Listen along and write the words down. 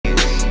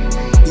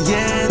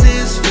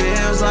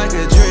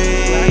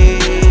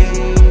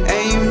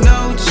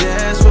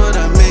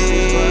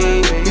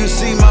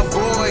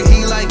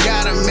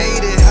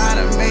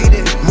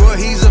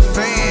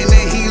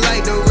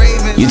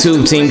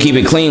YouTube team, keep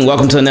it clean.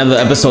 Welcome to another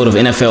episode of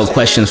NFL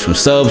Questions from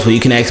Subs, where you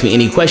can ask me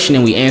any question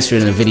and we answer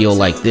it in a video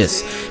like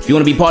this. If you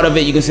want to be part of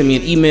it, you can send me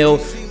an email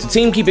to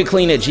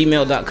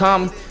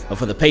teamkeepitclean@gmail.com. Or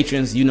for the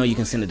patrons, you know you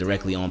can send it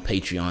directly on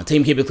Patreon.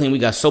 Team Keep It Clean, we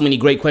got so many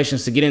great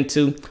questions to get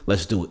into.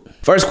 Let's do it.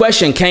 First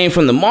question came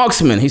from the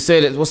Marksman. He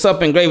said, "What's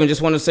up, Ingraven?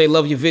 Just want to say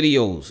love your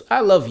videos."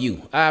 I love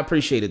you. I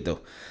appreciate it,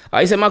 though.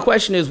 He said, "My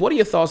question is, what are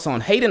your thoughts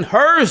on Hayden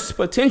Hurst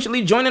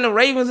potentially joining the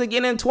Ravens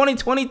again in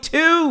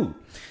 2022?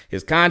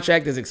 His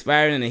contract is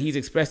expiring and he's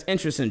expressed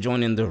interest in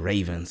joining the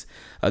Ravens.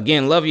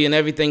 Again, love you and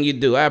everything you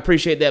do." I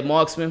appreciate that,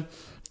 Marksman.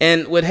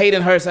 And with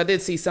Hayden Hurst, I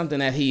did see something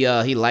that he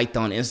liked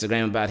on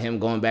Instagram about him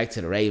going back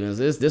to the Ravens.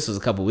 This was a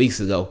couple weeks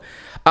ago.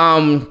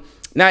 Now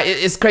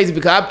it's crazy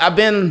because I've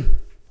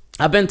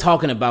been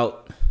talking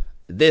about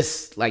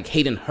this, like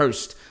Hayden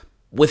Hurst,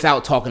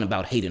 without talking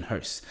about Hayden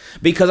Hurst,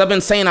 because I've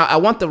been saying I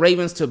want the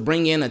Ravens to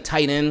bring in a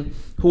tight end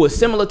who is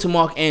similar to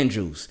Mark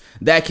Andrews,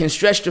 that can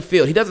stretch the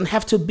field. He doesn't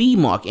have to be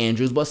Mark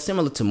Andrews, but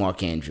similar to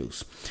Mark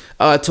Andrews,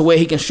 to where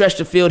he can stretch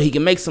the field. He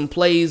can make some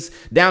plays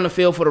down the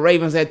field for the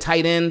Ravens at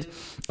tight end,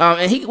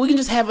 and we can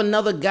just have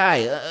another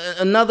guy,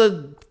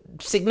 another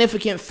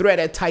significant threat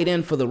at tight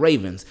end for the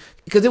Ravens,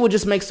 because it would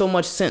just make so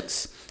much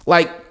sense.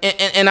 Like,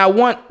 and I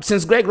want,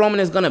 since Greg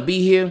Roman is going to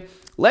be here,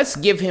 let's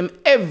give him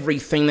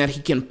everything that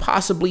he can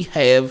possibly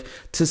have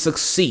to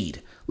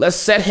succeed. Let's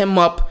set him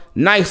up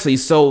nicely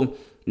so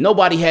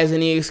nobody has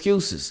any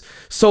excuses.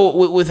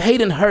 So with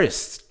Hayden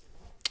Hurst,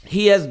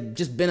 he has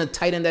just been a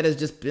tight end that has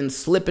just been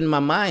slipping my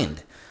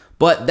mind.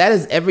 But that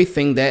is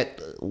everything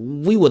that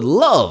we would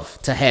love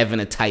to have in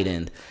a tight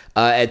end,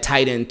 at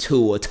tight end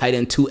 2 or tight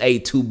end 2A,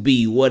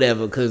 2B,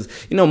 whatever. Because,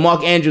 you know,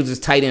 Mark Andrews is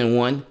tight end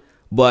 1,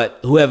 but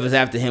whoever's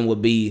after him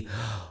would be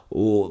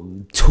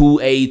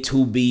 2A,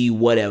 2B,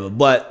 whatever.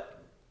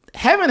 But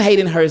having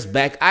Hayden Hurst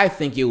back, I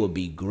think it would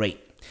be great.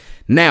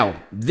 Now,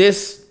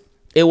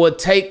 it would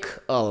take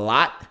a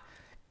lot,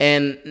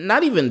 and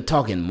not even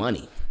talking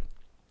money,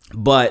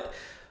 but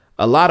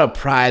a lot of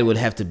pride would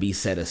have to be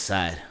set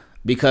aside,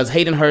 because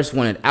Hayden Hurst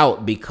wanted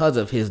out because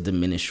of his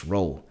diminished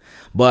role.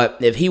 But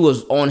if he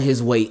was on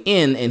his way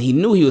in and he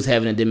knew he was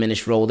having a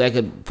diminished role, that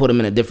could put him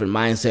in a different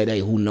mindset.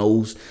 Hey, who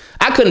knows?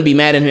 I couldn't be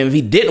mad at him if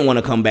he didn't want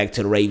to come back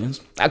to the Ravens.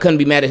 I couldn't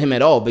be mad at him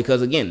at all,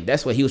 because, again,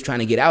 that's what he was trying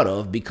to get out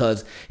of,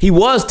 because he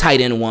was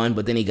tight end 1,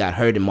 but then he got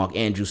hurt and Mark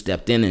Andrews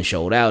stepped in and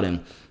showed out, and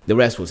the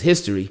rest was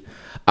history.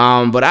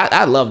 But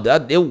I loved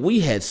it.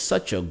 We had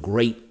such a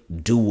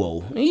great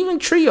duo, even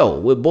trio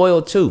with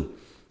Boyle too.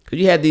 Because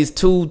you had these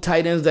two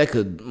tight ends that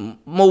could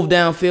move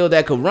downfield,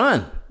 that could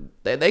run,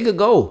 that they could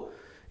go.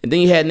 And then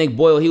you had Nick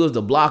Boyle. He was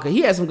the blocker.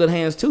 He had some good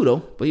hands too,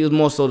 though, but he was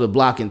more so the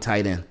blocking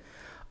tight end.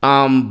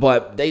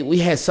 But we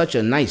had such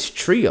a nice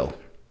trio,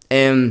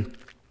 and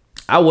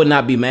I would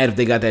not be mad if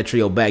they got that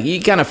trio back.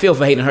 You kind of feel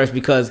for Hayden Hurst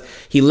because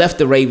he left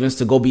the Ravens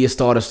to go be a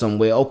starter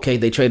somewhere. Okay,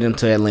 they traded him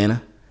to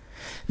Atlanta.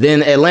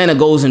 Then Atlanta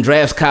goes and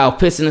drafts Kyle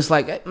Pitts, and it's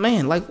like, hey,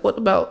 man, like, what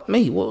about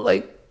me? Well,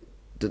 like,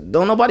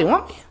 don't nobody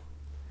want me?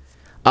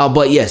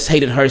 But yes,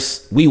 Hayden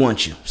Hurst, we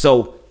want you.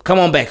 So come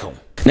on back home.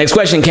 Next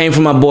question came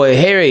from my boy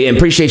Harry, and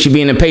appreciate you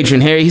being a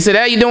patron, Harry. He said,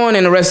 "How you doing?"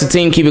 And the rest of the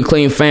team, Keep It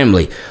Clean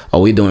family. Oh,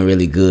 we doing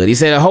really good. He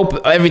said, "I hope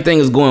everything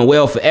is going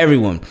well for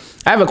everyone.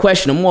 I have a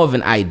question, or more of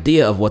an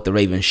idea of what the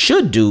Ravens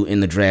should do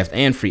in the draft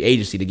and free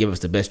agency to give us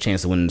the best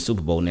chance of winning the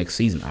Super Bowl next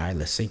season." All right,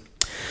 let's see.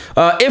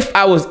 If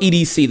I was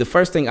EDC, the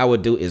first thing I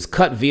would do is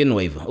cut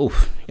Villanueva.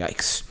 Oof,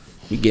 yikes.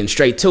 You're getting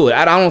straight to it.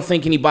 I don't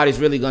think anybody's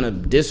really going to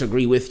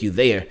disagree with you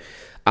there.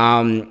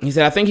 He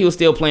said, "I think he was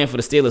still playing for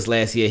the Steelers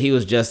last year. He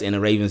was just in a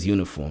Ravens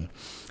uniform.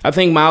 I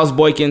think Miles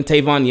Boykin,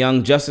 Tavon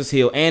Young, Justice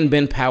Hill, and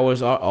Ben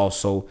Powers are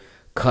also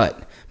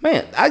cut."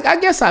 Man, I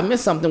guess I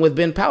missed something with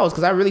Ben Powers,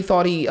 because I really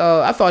thought he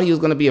was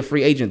going to be a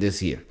free agent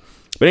this year.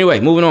 But anyway,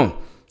 moving on.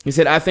 He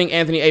said, "I think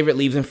Anthony Averett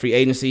leaves in free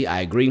agency."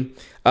 I agree.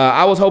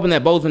 "I was hoping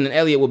that Bozeman and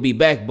Elliott would be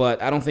back,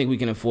 but I don't think we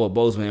can afford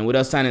Bozeman. And with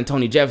us signing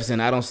Tony Jefferson,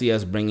 I don't see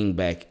us bringing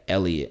back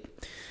Elliott."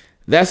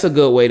 That's a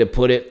good way to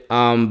put it,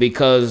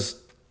 because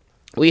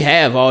we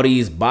have all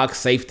these box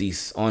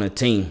safeties on a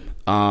team.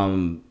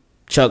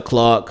 Chuck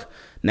Clark,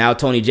 now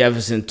Tony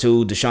Jefferson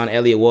too. Deshaun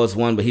Elliott was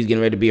one, but he's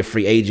getting ready to be a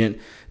free agent.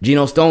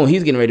 Geno Stone,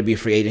 he's getting ready to be a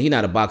free agent. He's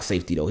not a box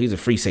safety, though. He's a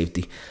free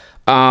safety.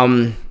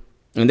 And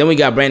then we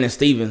got Brandon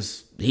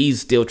Stevens.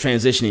 He's still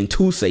transitioning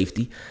to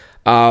safety.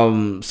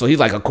 So he's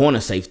like a corner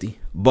safety.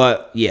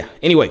 But, yeah.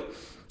 Anyway,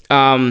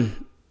 I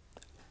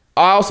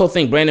also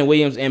think Brandon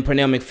Williams and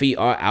Pernell McPhee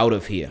are out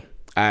of here.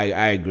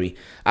 I agree.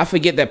 I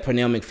forget that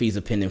Pernell McPhee's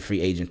a pending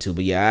free agent, too.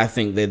 But, yeah, I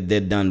think that they're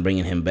done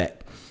bringing him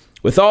back.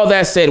 With all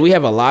that said, we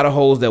have a lot of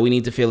holes that we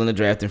need to fill in the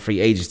draft and free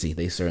agency.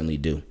 They certainly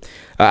do.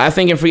 I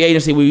think in free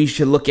agency, we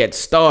should look at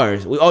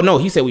stars.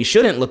 He said we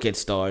shouldn't look at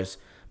stars,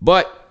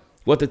 but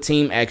what the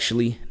team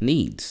actually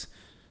needs.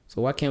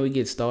 So why can't we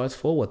get stars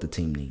for what the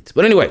team needs?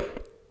 But anyway,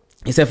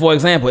 he said, for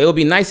example, it would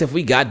be nice if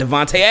we got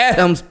Devontae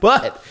Adams,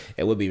 but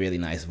it would be really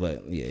nice.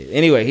 But yeah.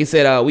 Anyway, he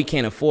said we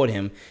can't afford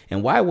him.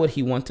 And why would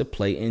he want to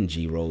play in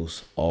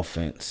G-Rose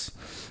offense?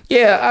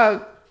 Yeah,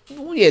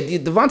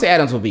 Devontae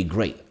Adams would be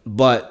great,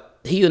 but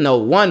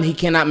one, he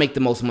cannot make the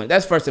most money.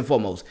 That's first and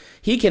foremost.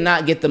 He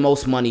cannot get the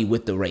most money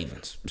with the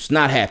Ravens. It's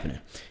not happening.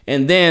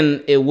 And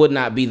then it would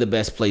not be the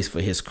best place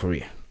for his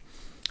career.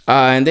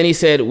 And then he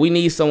said, we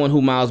need someone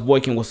who Miles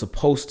Boykin was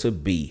supposed to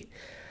be.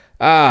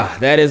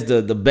 That is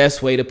the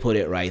best way to put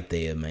it right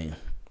there, man.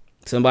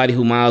 Somebody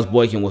who Miles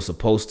Boykin was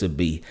supposed to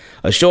be.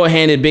 A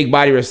short-handed,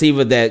 big-body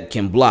receiver that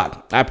can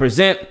block. I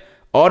present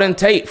Auden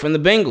Tate from the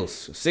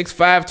Bengals. 6'5",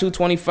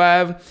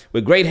 225,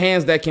 with great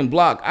hands that can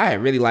block. I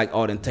really like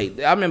Auden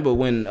Tate. I remember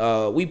when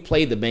we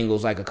played the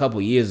Bengals like a couple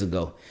years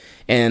ago.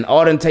 And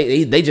Auden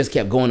Tate, they just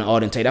kept going to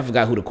Auden Tate. I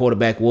forgot who the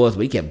quarterback was,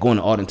 but he kept going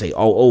to Auden Tate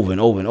all over and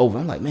over and over.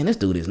 I'm like, man, this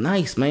dude is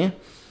nice, man.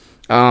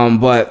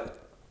 But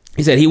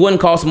he said he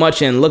wouldn't cost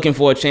much and looking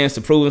for a chance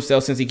to prove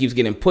himself since he keeps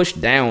getting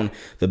pushed down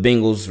the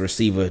Bengals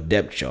receiver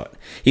depth chart.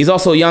 He's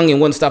also young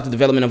and wouldn't stop the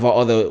development of our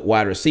other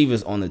wide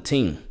receivers on the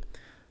team.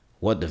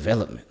 What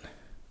development?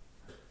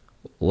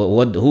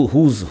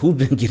 Who's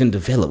been getting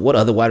developed? What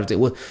other wide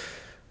receivers?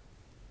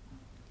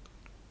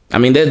 I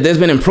mean, there's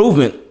been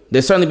improvement.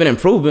 There's certainly been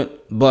improvement,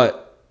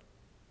 but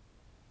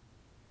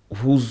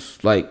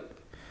who's like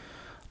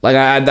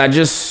I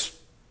just,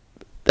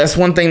 that's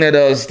one thing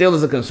that still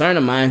is a concern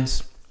of mine.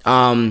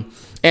 And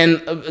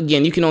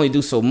again, you can only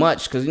do so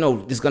much because,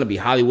 it's going to be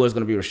Hollywood, it's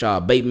going to be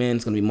Rashad Bateman,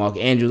 it's going to be Mark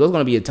Andrews. Those are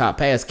going to be your top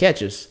pass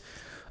catchers.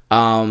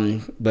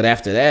 But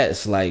after that,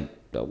 it's like,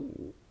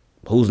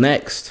 who's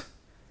next?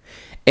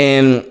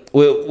 And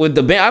with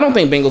the I don't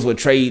think Bengals would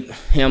trade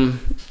him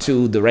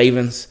to the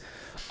Ravens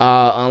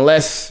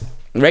unless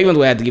Ravens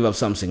would have to give up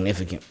something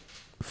significant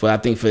for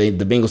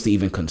the Bengals to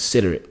even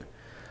consider it.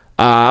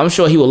 I'm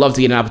sure he would love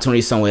to get an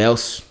opportunity somewhere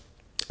else,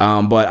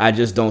 but I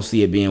just don't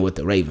see it being with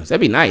the Ravens.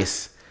 That'd be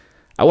nice.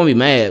 I wouldn't be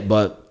mad,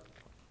 but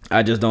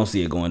I just don't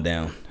see it going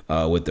down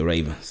with the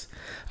Ravens.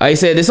 He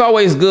said, it's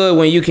always good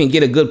when you can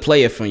get a good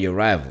player from your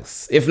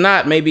rivals. If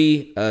not,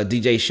 maybe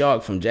DJ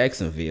Shark from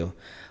Jacksonville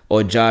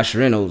or Josh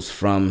Reynolds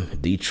from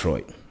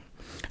Detroit.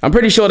 I'm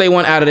pretty sure they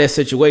want out of their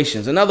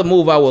situations. Another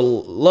move I would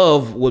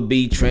love would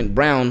be Trent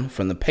Brown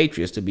from the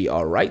Patriots to be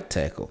our right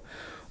tackle.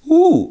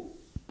 Ooh,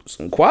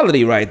 some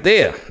quality right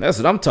there. That's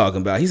what I'm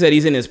talking about. He said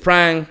he's in his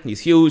prime. He's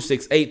huge,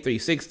 6'8",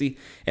 360.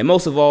 And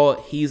most of all,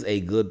 he's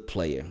a good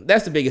player.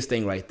 That's the biggest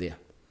thing right there.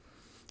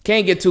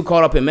 Can't get too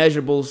caught up in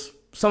measurables.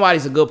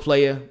 Somebody's a good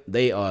player.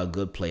 They are a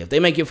good player. If they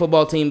make your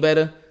football team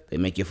better, they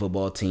make your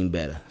football team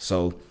better.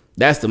 So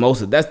that's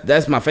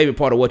my favorite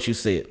part of what you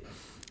said.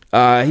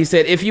 He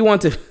said, if you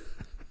want to...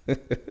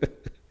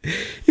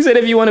 He said,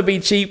 if you want to be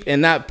cheap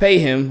and not pay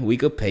him, we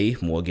could pay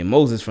Morgan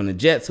Moses from the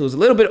Jets, who's a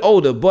little bit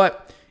older,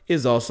 but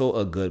is also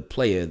a good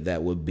player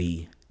that would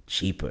be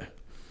cheaper.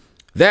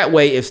 That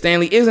way, if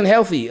Stanley isn't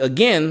healthy,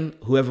 again,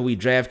 whoever we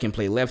draft can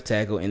play left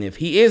tackle, and if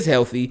he is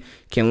healthy,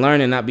 can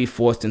learn and not be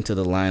forced into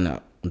the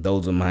lineup.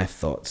 Those are my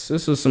thoughts.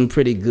 This was some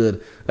pretty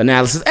good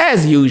analysis,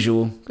 as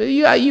usual.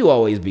 You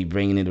always be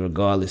bringing it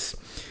regardless.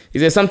 He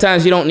said,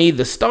 sometimes you don't need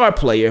the star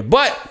player,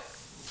 but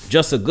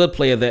just a good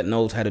player that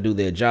knows how to do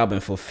their job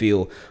and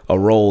fulfill a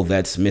role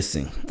that's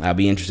missing. I'll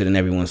be interested in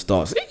everyone's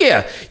thoughts.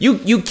 Yeah,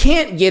 you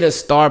can't get a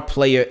star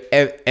player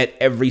at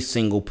every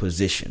single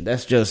position.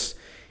 That's just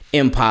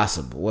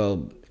impossible.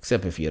 Well,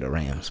 except if you're the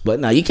Rams. But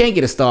no, you can't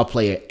get a star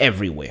player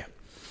everywhere.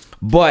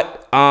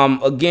 But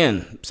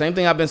again, same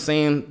thing I've been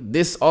saying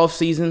this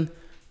offseason,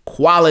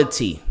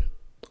 quality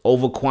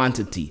over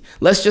quantity.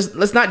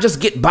 Let's not just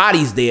get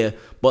bodies there,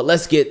 but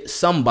let's get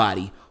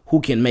somebody who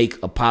can make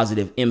a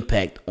positive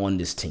impact on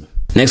this team.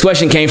 Next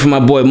question came from my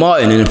boy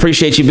Martin, and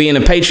appreciate you being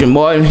a patron,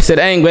 Martin. He said,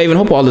 hey, Ingraven,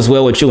 hope all is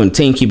well with you and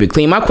team. Keep it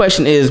clean. My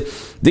question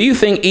is, do you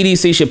think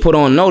EDC should put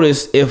on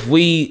notice if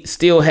we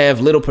still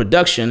have little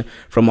production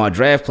from our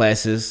draft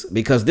classes?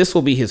 Because this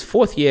will be his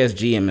 4th year as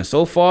GM, and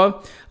so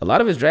far, a lot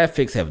of his draft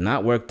picks have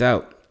not worked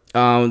out.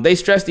 They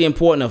stress the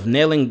importance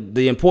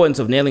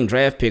of nailing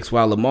draft picks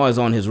while Lamar is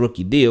on his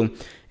rookie deal.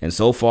 And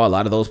so far, a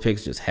lot of those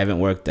picks just haven't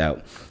worked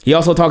out. He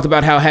also talked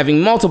about how having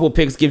multiple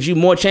picks gives you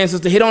more chances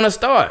to hit on a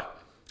star.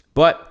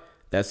 But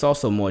that's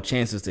also more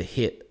chances to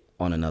hit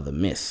on another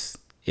miss.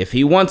 If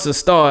he wants a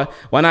star,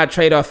 why not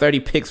trade our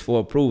 30 picks for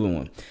a proven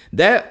one?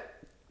 That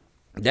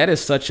is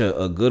such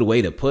a good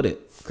way to put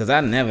it, because I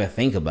never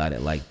think about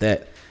it like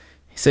that.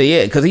 So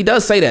yeah, because he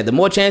does say that. The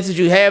more chances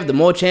you have, the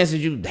more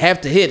chances you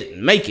have to hit it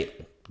and make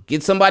it.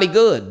 Get somebody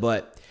good.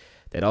 But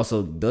that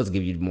also does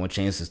give you more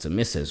chances to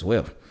miss as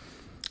well.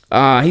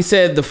 He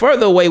said, the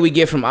further away we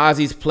get from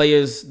Ozzy's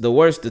players, the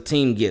worse the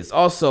team gets.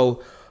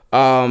 Also,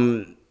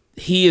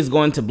 he is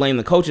going to blame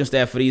the coaching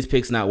staff for these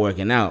picks not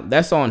working out.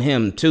 That's on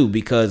him, too,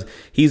 because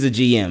he's a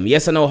GM.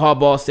 Yes, I know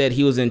Harbaugh said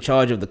he was in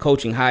charge of the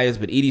coaching hires,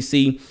 but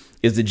EDC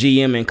is the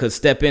GM and could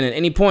step in at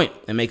any point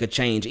and make a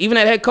change, even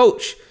at head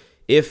coach,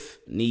 if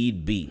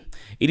need be.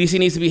 EDC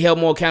needs to be held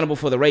more accountable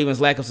for the Ravens'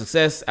 lack of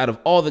success. Out of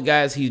all the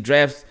guys he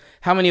drafts,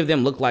 how many of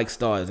them look like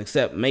stars,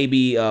 except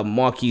maybe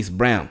Marquise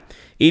Brown?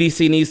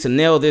 EDC needs to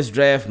nail this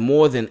draft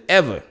more than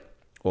ever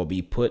or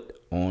be put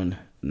on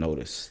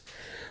notice.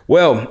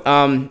 Well,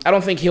 I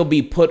don't think he'll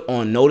be put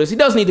on notice. He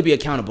does need to be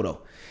accountable, though.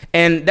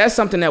 And that's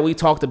something that we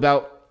talked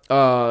about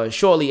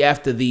shortly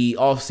after the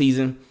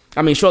offseason.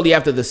 shortly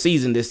after the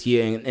season this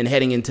year and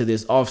heading into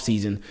this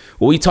offseason,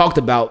 where we talked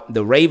about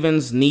the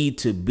Ravens need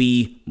to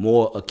be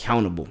more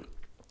accountable.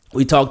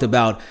 We talked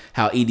about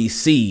how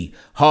EDC,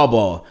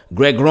 Harbaugh,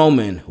 Greg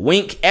Roman,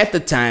 Wink at the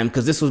time,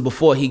 because this was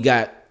before he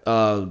got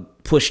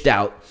pushed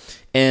out,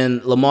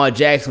 and Lamar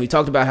Jackson. We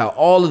talked about how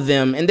all of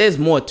them, and there's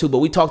more too, but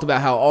we talked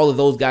about how all of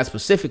those guys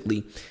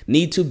specifically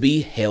need to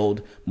be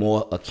held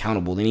more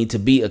accountable. They need to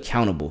be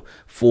accountable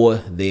for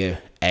their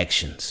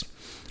actions.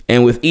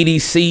 And with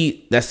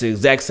EDC, that's the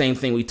exact same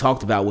thing we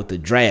talked about with the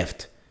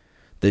draft.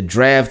 The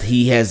draft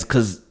he has,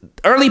 because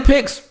early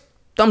picks,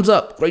 thumbs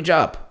up, great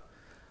job.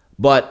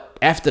 But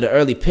after the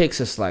early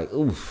picks, it's like,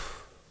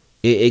 oof,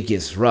 it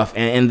gets rough.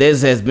 And there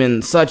has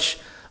been such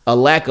a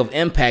lack of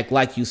impact,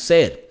 like you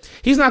said.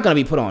 He's not going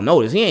to be put on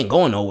notice. He ain't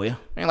going nowhere.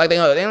 Ain't like they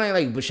ain't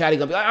like Bashadi going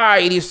to be like, all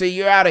right, EDC,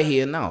 you're out of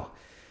here. No.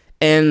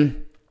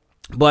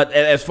 But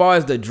as far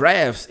as the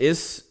drafts,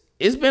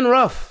 it's been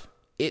rough.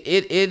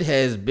 It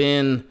has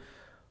been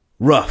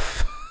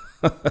rough.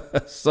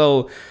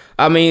 So,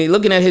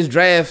 looking at his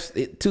draft,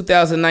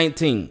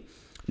 2019,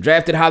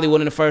 drafted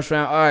Hollywood in the first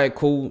round. All right,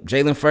 cool.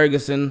 Jalen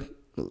Ferguson,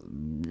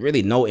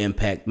 really no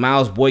impact.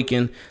 Miles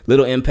Boykin,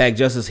 little impact.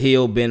 Justice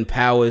Hill, Ben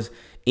Powers,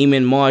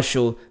 Eamon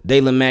Marshall,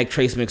 Daylon Mack,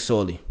 Trace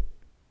McSorley.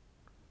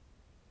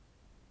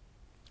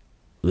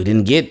 We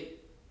didn't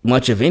get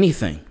much of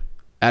anything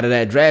out of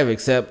that draft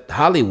except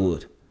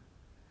Hollywood.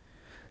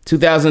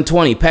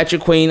 2020,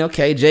 Patrick Queen,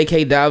 okay.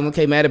 J.K. Dobbins,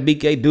 okay.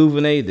 Matabike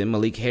Duvernay, then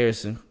Malik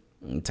Harrison,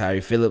 Tyree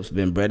Phillips,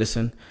 Ben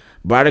Bredesen,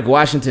 Broderick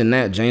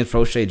Washington, James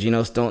Prochet,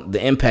 Geno Stone.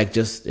 The impact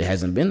just, it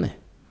hasn't been there.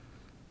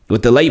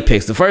 With the late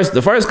picks, the first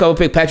couple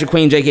picks, Patrick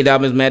Queen, J.K.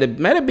 Dobbins,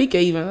 Matabike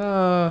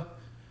even,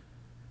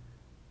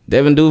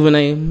 Devin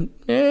Duvernay,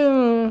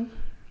 yeah.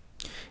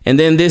 And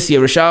then this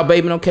year, Rashad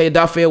Bateman, okay.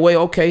 Dafe Away,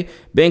 okay.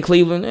 Ben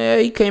Cleveland,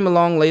 he came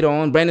along later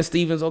on. Brandon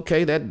Stevens,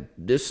 okay.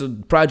 This is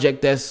a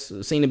project that's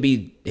seemed to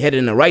be headed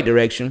in the right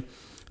direction.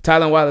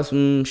 Tylen Wallace,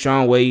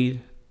 Sean Wade,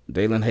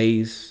 Dalen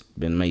Hayes,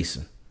 Ben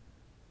Mason.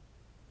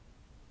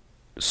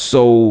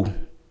 So,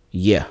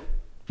 yeah,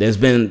 there's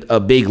been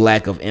a big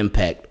lack of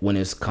impact when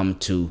it's come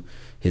to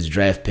his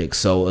draft picks.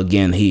 So,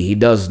 again, he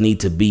does need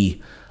to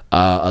be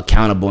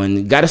accountable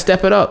and got to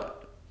step it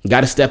up.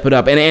 Got to step it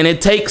up. And it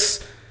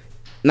takes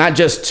not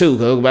just two,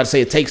 because I was about to say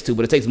it takes two,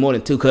 but it takes more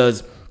than two,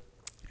 because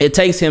it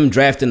takes him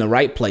drafting the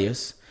right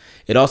players.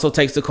 It also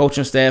takes the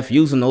coaching staff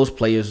using those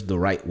players the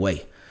right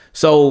way.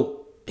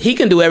 So he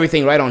can do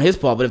everything right on his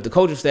part, but if the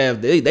coaching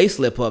staff, they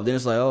slip up, then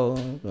it's like, oh,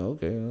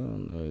 okay,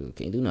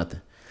 can't do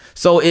nothing.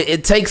 So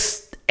it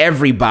takes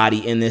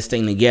everybody in this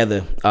thing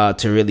together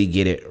to really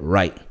get it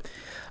right.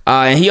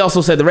 And he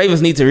also said the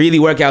Ravens need to really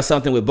work out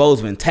something with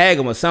Bozeman, tag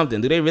him or something.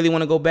 Do they really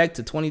want to go back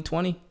to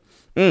 2020?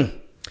 We're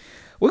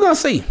going to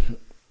see.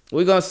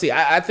 We're going to see.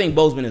 I think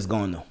Bozeman is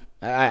gone, though.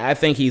 I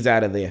think he's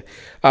out of there.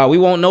 We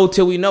won't know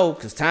till we know,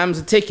 because time's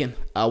a ticking.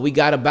 We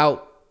got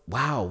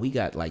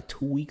like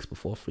 2 weeks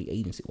before free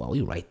agency. Wow,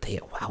 we right there.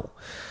 Wow.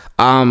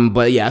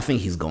 But, yeah, I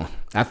think he's gone.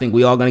 I think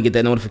we all going to get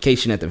that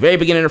notification at the very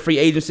beginning of free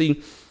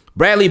agency.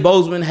 Bradley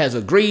Bozeman has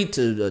agreed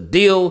to a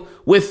deal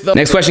with the...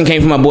 Next question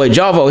came from my boy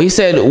Javo. He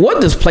said,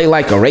 what does play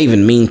like a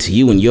Raven mean to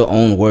you in your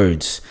own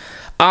words?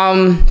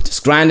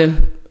 Just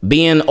grinding,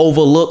 being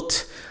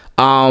overlooked,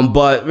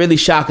 but really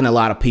shocking a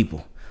lot of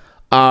people.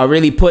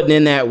 Really putting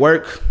in that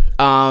work,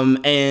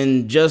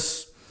 and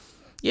just,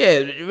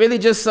 really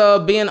just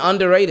being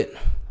underrated.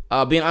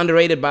 Being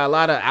underrated by a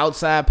lot of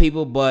outside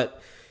people,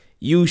 but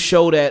you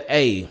show that,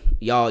 hey,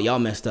 y'all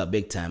messed up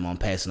big time on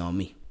passing on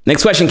me.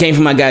 Next question came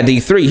from my guy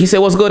D3. He said,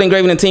 what's good,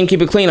 Ingraven and team?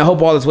 Keep it clean. I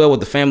hope all is well with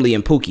the family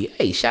and Pookie.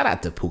 Hey, shout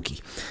out to Pookie.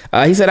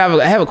 He said,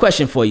 I have a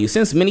question for you.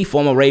 Since many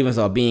former Ravens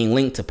are being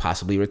linked to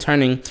possibly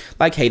returning,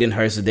 like Hayden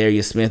Hurst or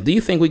Darius Smith, do you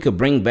think we could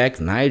bring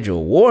back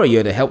Nigel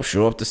Warrior to help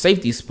shore up the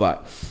safety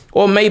spot?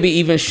 Or maybe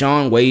even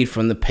Sean Wade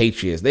from the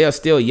Patriots? They are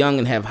still young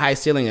and have high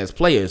ceiling as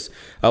players.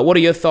 What are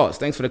your thoughts?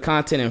 Thanks for the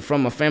content, and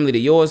from my family to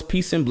yours,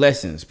 peace and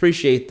blessings.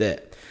 Appreciate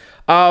that.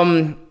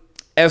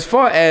 As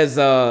far as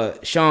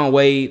Sean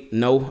Wade,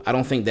 no, I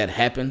don't think that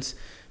happens,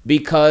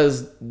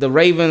 because the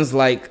Ravens,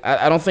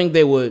 I don't think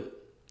they would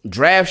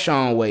draft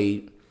Sean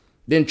Wade,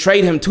 then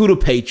trade him to the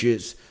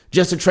Patriots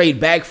just to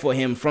trade back for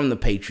him from the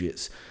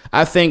Patriots.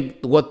 I think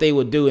what they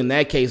would do in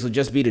that case would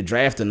just be to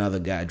draft another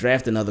guy,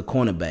 draft another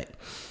cornerback.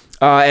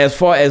 As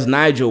far as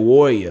Nigel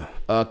Warrior,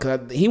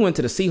 he went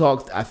to the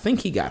Seahawks. I think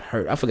he got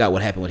hurt. I forgot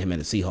what happened with him at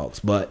the Seahawks,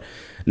 but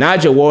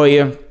Nigel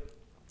Warrior,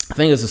 I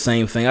think it's the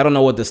same thing. I don't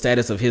know what the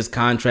status of his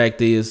contract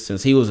is,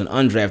 since he was an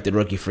undrafted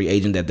rookie free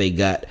agent that they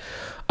got.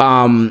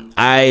 I'm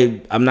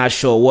not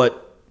sure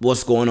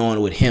what's going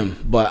on with him,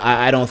 but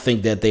I don't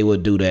think that they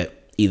would do that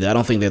either. I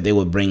don't think that they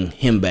would bring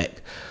him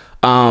back.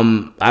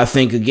 I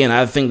think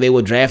they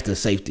would draft a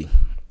safety,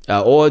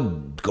 or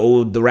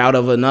go the route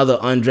of another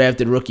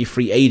undrafted rookie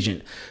free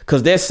agent,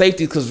 because their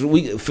safety. Because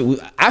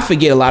I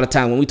forget a lot of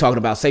time when we talking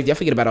about safety. I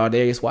forget about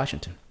Ardarius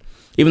Washington.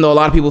 Even though a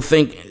lot of people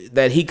think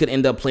that he could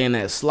end up playing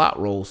that slot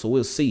role, so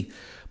we'll see.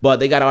 But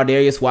they got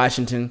Ardarius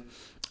Washington.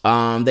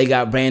 They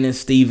got Brandon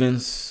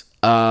Stevens.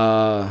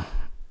 And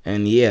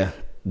yeah,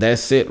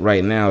 that's it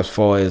right now as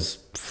far as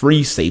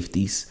free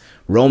safeties,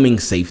 roaming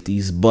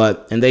safeties.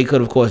 And they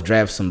could, of course,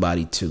 draft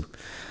somebody too.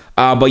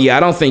 But yeah, I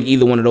don't think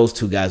either one of those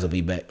two guys will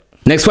be back.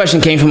 Next question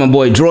came from my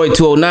boy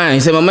Droid209. He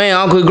said, my man,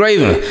 Uncle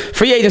Ingraven,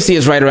 free agency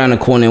is right around the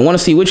corner and want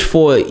to see which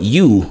four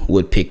you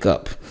would pick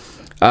up.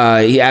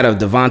 He out of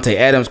Devontae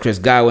Adams, Chris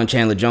Godwin,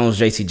 Chandler Jones,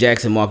 J.C.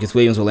 Jackson, Marcus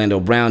Williams, Orlando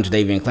Brown,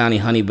 Jadeveon Clowney,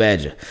 Honey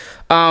Badger.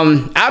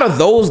 Out of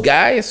those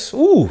guys,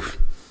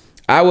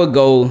 I would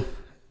go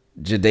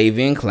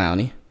Jadeveon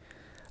Clowney,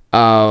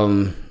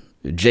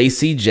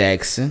 J.C.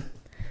 Jackson,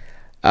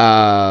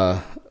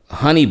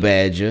 Honey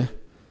Badger,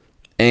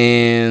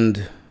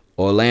 and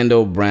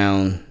Orlando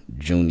Brown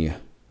Jr.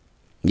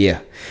 Yeah.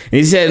 And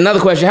he said another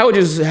question, how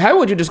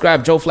would you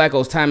describe Joe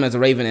Flacco's time as a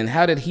Raven, and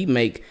how did he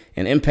make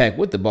an impact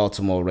with the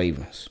Baltimore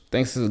Ravens?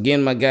 Thanks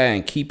again, my guy,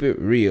 and keep it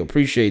real.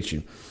 Appreciate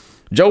you.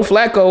 Joe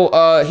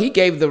Flacco, he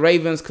gave the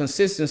Ravens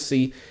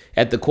consistency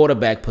at the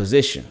quarterback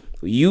position.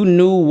 You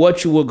knew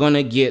what you were going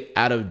to get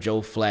out of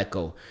Joe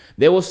Flacco.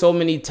 There were so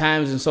many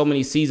times and so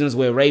many seasons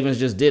where Ravens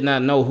just did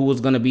not know who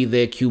was going to be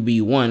their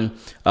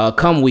QB1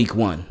 come week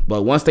 1.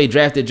 But once they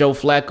drafted Joe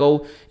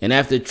Flacco, and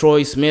after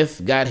Troy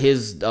Smith got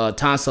his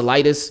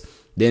tonsillitis,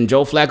 then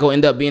Joe Flacco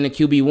ended up being a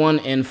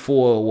QB1. And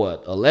for,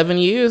 what, 11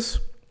 years?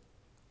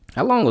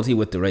 How long was he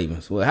with the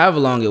Ravens? Well, however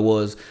long it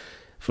was,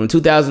 from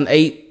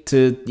 2008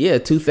 to,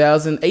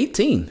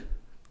 2018.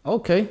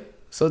 Okay.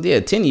 So,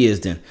 10 years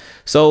then.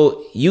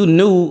 So, you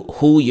knew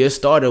who your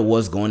starter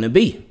was going to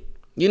be.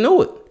 You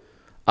knew it.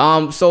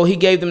 So, he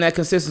gave them that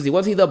consistency.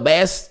 Was he the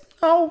best?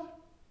 No.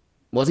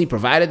 Was he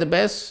provided the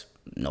best?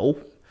 No.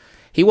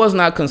 He was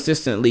not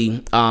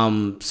consistently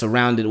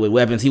surrounded with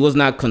weapons. He was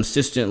not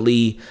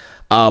consistently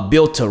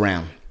built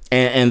around.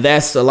 And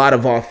that's a lot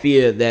of our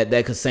fear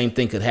that same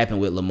thing could happen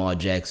with Lamar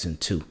Jackson,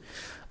 too,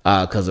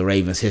 because of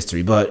Ravens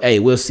history. But, hey,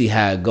 we'll see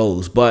how it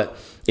goes. But,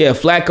 yeah,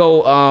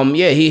 Flacco,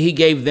 he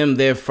gave them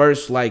their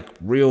first, like,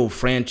 real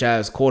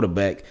franchise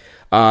quarterback.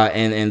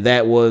 And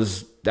that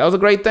was a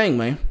great thing,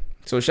 man.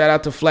 So shout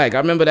out to Flack. I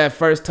remember that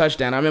first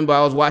touchdown. I remember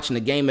I was watching the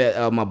game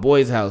at my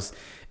boy's house,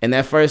 and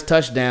that first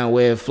touchdown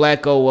where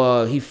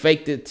Flacco, he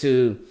faked it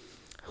to,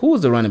 who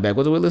was the running back?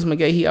 Was it Willis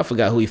McGahee? I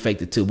forgot who he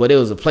faked it to, but it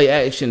was a play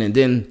action, and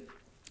then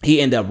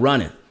he ended up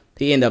running.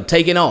 He ended up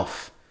taking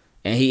off,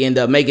 and he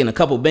ended up making a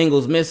couple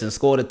Bengals miss and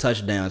scored a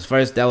touchdown.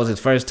 That was his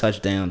first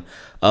touchdown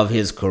of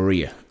his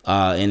career,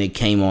 and it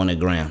came on the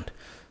ground.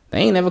 They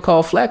ain't never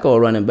called Flacco a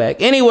running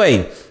back.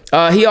 Anyway,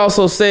 he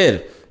also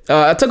said,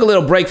 I took a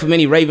little break from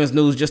any Ravens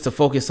news just to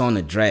focus on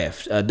the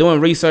draft, doing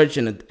research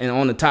and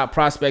on the top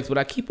prospects, but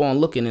I keep on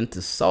looking into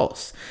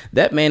Sauce.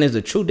 That man is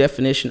the true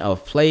definition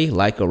of play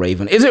like a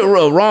Raven. Is it a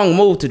wrong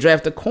move to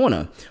draft a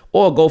corner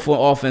or go for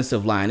an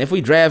offensive line? If we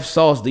draft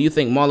Sauce, do you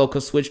think Marlo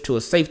could switch to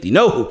a safety?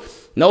 No,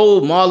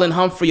 Marlon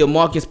Humphrey or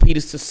Marcus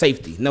Peters to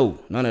safety. No,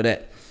 none of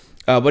that.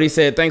 But he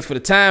said, thanks for the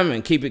time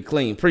and keep it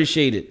clean.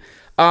 Appreciate it.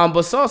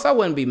 But Sauce, I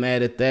wouldn't be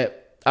mad at that.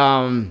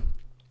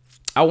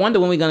 I wonder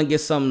when we're going to get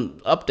some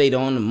update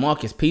on the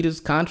Marcus Peters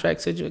contract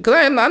situation. Because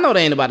I know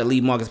they ain't about to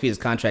leave Marcus Peters'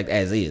 contract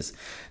as is.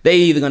 They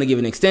either going to give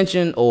an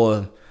extension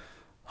or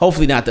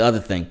hopefully not the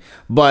other thing.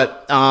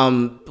 But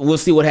we'll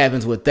see what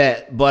happens with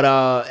that. But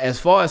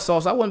as far as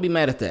Sauce, I wouldn't be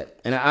mad at that.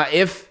 And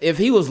if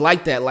he was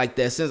like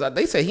that, since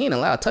they say he ain't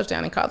allowed a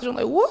touchdown in college, I'm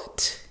like,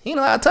 what? He ain't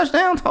allowed a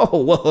touchdown?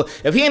 Oh, well,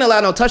 if he ain't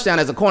allowed no touchdown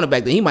as a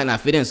cornerback, then he might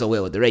not fit in so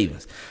well with the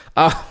Ravens.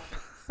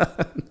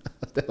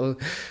 That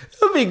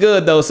would be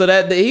good, though. So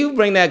that he would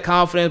bring that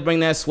confidence, bring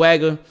that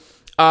swagger.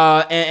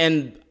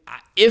 And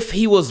if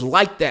he was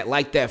like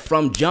that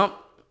from jump,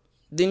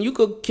 then you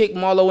could kick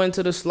Marlo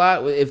into the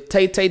slot. If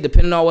Tay,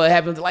 depending on what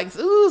happens, it's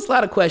a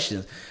lot of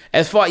questions.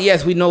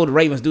 Yes, we know the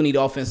Ravens do need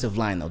offensive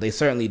line, though. They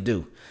certainly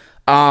do.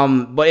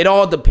 But it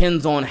all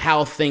depends on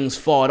how things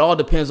fall. It all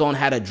depends on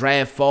how the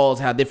draft falls,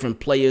 how different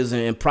players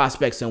and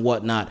prospects and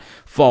whatnot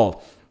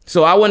fall.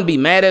 So I wouldn't be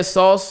mad at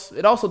Sauce.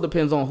 It also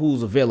depends on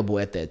who's available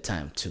at that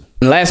time, too.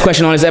 And the last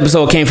question on this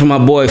episode came from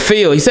my boy,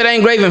 Phil. He said, I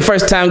ain't Ingraven,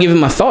 first time giving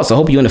my thoughts. I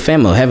hope you and the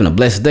family are having a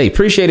blessed day.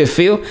 Appreciate it,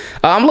 Phil.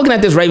 I'm looking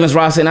at this Ravens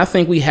roster, and I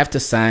think we have to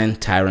sign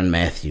Tyrann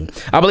Mathieu.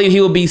 I believe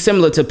he will be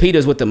similar to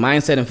Peters with the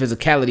mindset and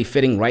physicality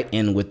fitting right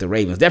in with the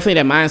Ravens.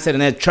 Definitely that mindset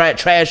and that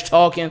trash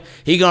talking.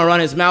 He going to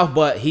run his mouth,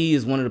 but he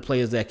is one of the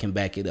players that can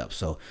back it up.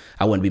 So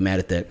I wouldn't be mad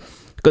at that.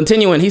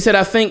 Continuing, he said,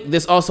 I think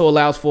this also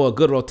allows for a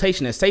good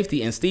rotation at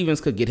safety, and Stevens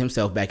could get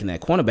himself back in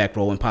that cornerback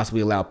role and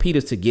possibly allow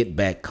Peters to get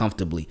back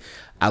comfortably.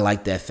 I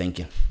like that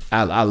thinking.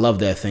 I love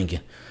that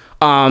thinking.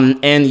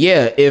 And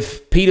yeah,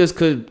 if Peters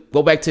could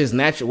go back to his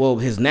natural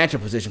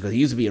position, because he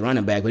used to be a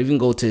running back, but if he can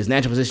go to his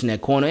natural position at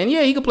corner, and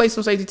yeah, he could play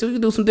some safety too. He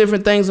could do some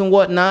different things and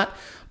whatnot.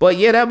 But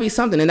yeah, that would be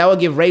something, and that would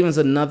give Ravens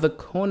another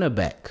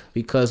cornerback,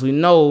 because we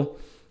know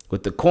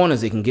with the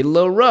corners, it can get a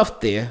little rough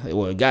there.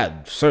 Well, it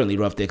got certainly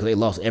rough there because they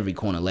lost every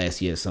corner last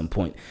year at some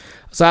point.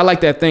 So I like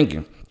that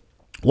thinking.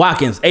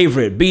 Watkins,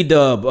 Averett,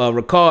 B-Dub,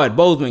 Ricard,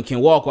 Bozeman can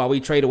walk while we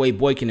trade away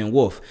Boykin and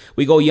Wolf.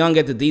 We go young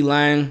at the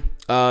D-line.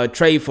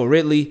 trade for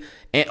Ridley.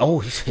 And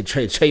he said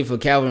trade for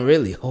Calvin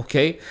Ridley.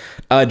 Okay.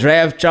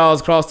 Draft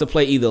Charles Cross to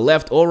play either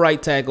left or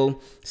right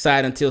tackle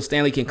side until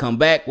Stanley can come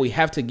back. We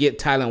have to get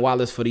Tylan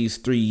Wallace for these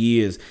 3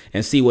 years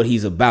and see what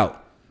he's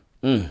about.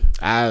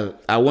 I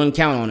wouldn't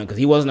count on it because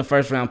he wasn't a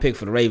first round pick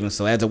for the Ravens.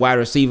 So as a wide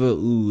receiver,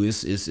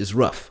 it's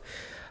rough.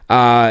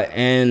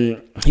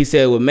 And he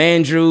said with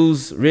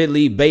Mandrews,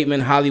 Ridley,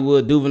 Bateman,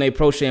 Hollywood, Duvernay,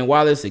 Prochet, and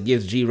Wallace, it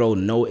gives G-Roll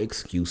no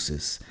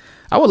excuses.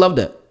 I would love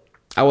that.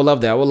 I would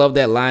love that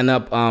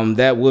lineup.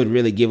 That would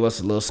really give us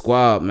a little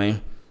squad,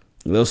 man.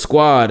 A little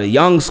squad, a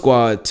young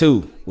squad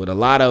too, with a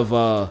lot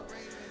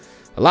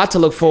to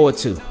look forward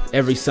to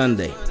every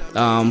Sunday.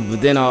 But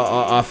then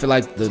I feel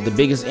like the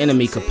biggest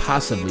enemy could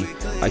possibly,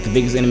 like the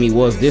biggest enemy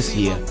was this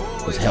year,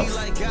 was health.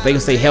 If they can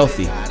stay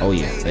healthy, oh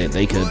yeah,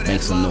 they could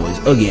make some noise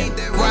again.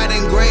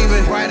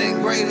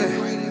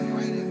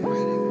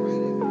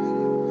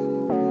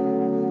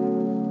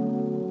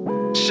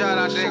 Shout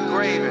out to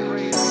Ingraven.